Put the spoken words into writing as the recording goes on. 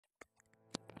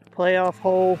playoff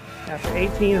hole. After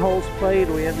 18 holes played,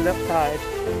 we ended up tied.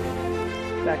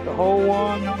 Back to hole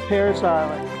 1 on Parris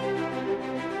Island.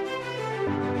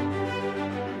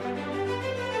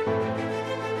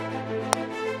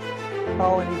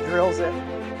 Oh, and he drills it.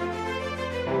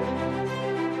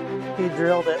 He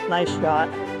drilled it. Nice shot.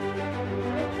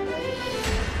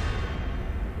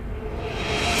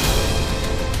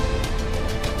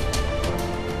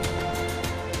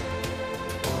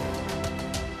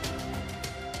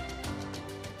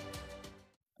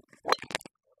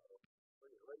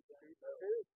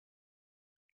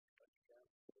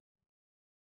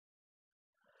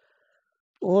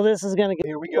 Well, this is gonna get.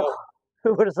 Here we go.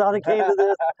 Who would have thought it came to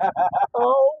this?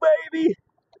 Oh, baby!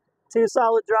 2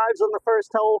 solid drives on the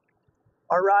first hole.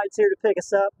 Our ride's here to pick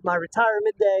us up. My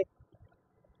retirement day.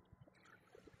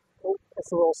 Oh,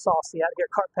 it's a little saucy out here.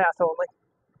 Cart path only.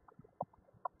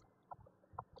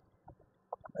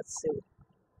 Let's see.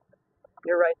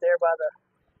 You're right there by the.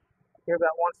 You're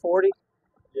about 140.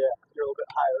 Yeah, you're a little bit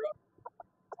higher up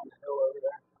on the hill over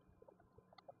there.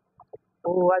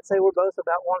 Oh, I'd say we're both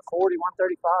about 140,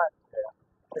 135. Yeah.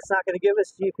 It's not going to give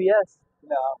us GPS.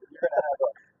 No, but you're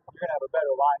gonna have a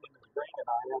better line into the green than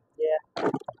I am. Yeah.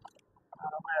 I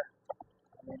don't know.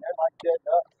 I mean, they're like dead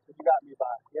nuts. You got me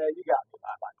by. Yeah, you got me by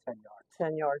about 10 yards.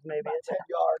 10 yards maybe. About It's 10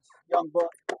 yards. Young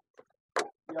buck.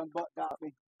 Young buck got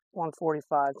me.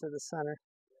 145 to the center.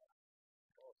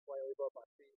 Slightly above my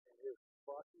feet, and it is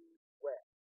fucking wet.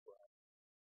 Put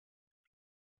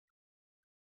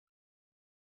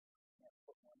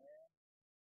one in.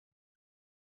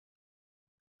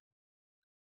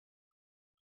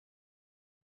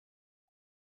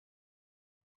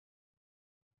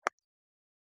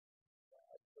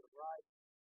 To the right.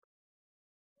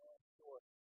 And short.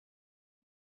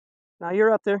 Now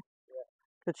you're up there. Yeah.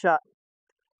 Good shot.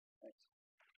 Thanks.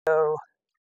 So,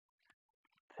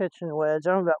 pitch and wedge.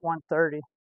 I'm about 130.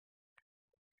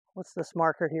 What's this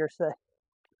marker here say?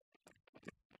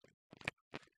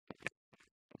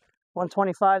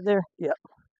 125 there? Yep.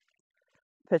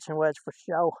 Pitch and wedge for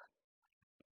show.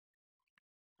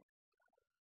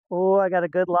 Oh, I got a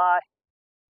good lie.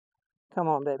 Come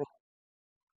on, baby.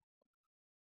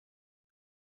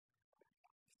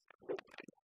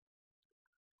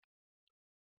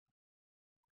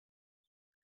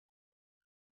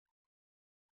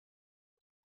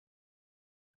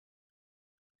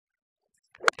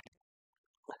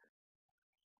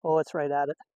 Oh, it's right at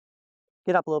it.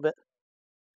 Get up a little bit.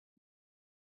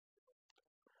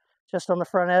 Just on the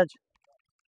front edge.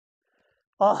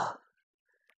 Oh,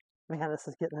 man, this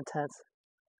is getting intense.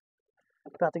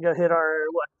 About to go hit our,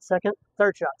 what,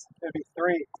 third shots? It'd be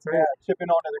three. Three. Yeah, chipping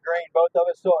onto the green, both of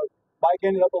us. So Mike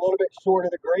ended up a little bit short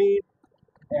of the green,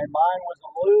 and mine was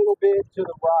a little bit to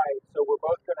the right. So we're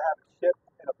both going to have a chip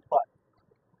and a putt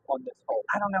on this hole.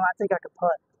 I don't know. I think I could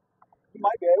putt. You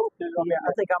might be able to. I mean,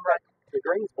 I think I'm right. The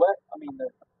green's wet. I mean, the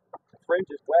fringe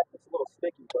is wet. It's a little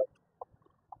sticky, but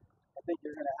I think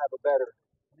you're going to have a better.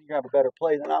 I think you have a better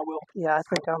play than I will. Yeah, I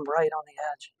think I'm right on the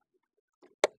edge.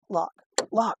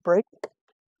 Lock, brake.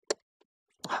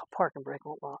 Oh, park and brake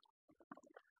won't lock.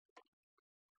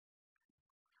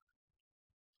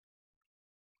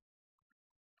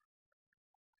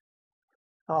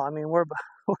 Oh, I mean, we're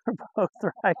both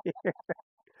right here.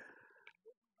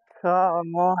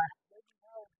 Come on. All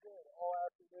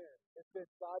afternoon. It's been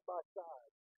side by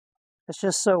side. It's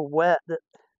just so wet that,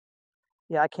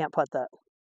 yeah, I can't putt that.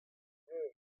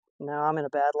 No, I'm in a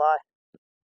bad lie.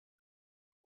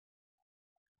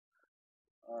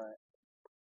 All right.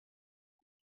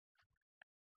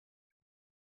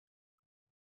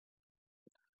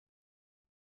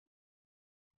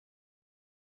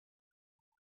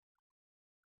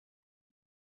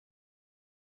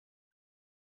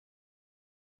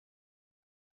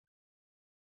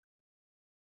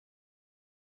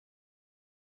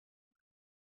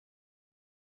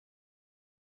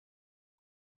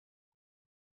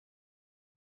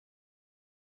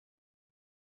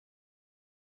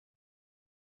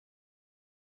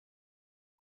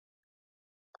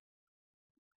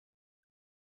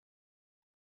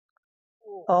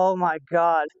 Oh my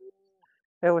God.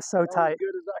 It was so That tight. was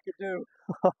good as I could do.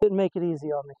 Didn't make it easy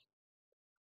on me.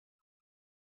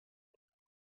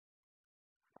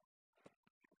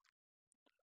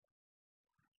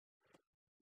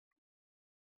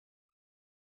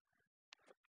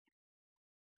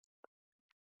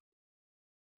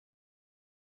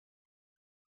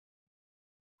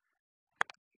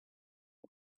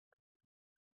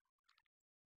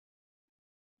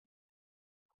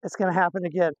 It's going to happen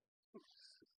again.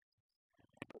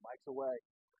 Mike's away.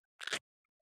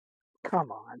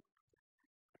 Come on.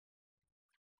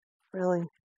 Really?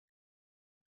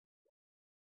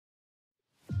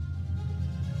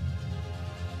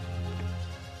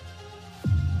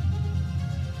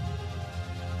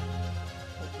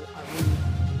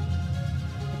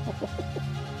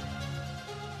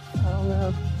 don't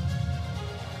know.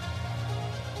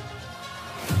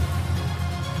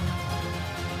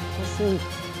 Let's see.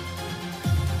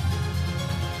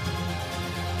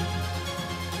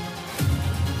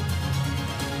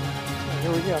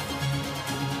 Here we go.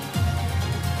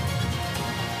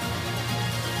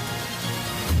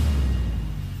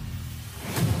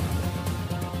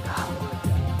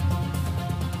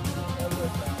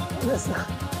 This,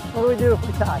 what do we do if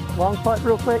we tie? Long putt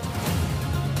real quick. What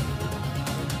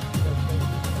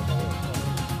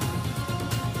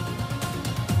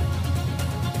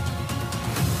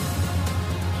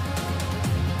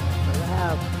do we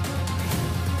have?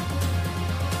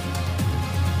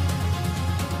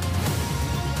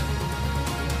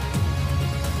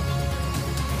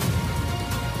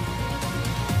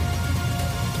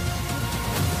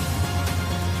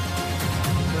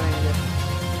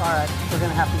 Alright, we're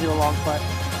going to have to do a long putt.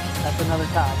 That's another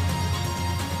tie.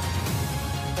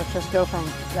 Let's just go from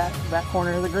that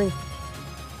corner to the green.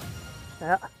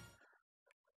 Yeah. Let's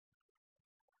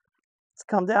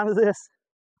come down to this.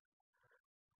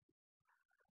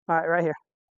 Alright, right here.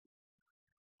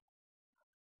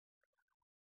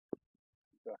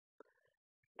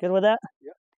 Good with that?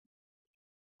 Yep.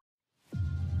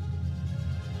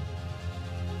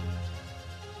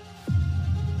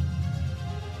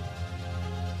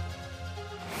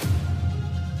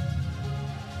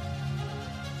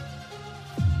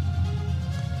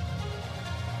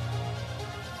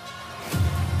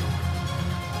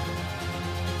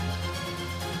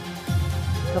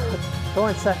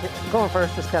 Going second, going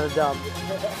first is kind of dumb.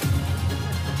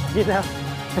 You know,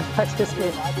 that's just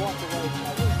it.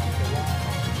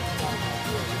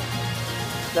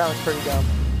 That was pretty dumb.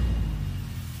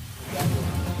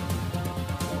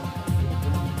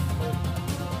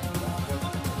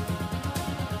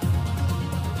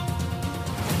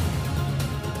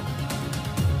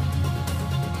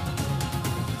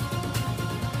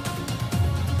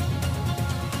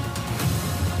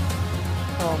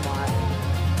 Oh my.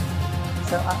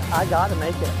 So I gotta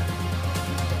make it.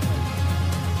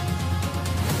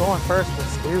 Going first was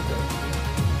stupid.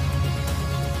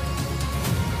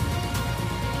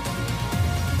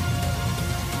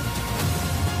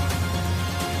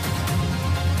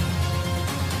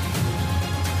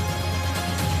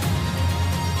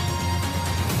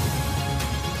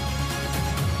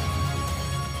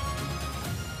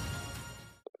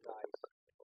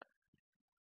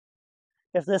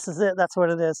 If this is it, that's what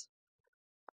it is.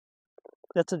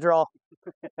 It's a draw.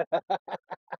 That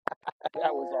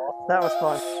was awesome. That was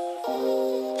fun.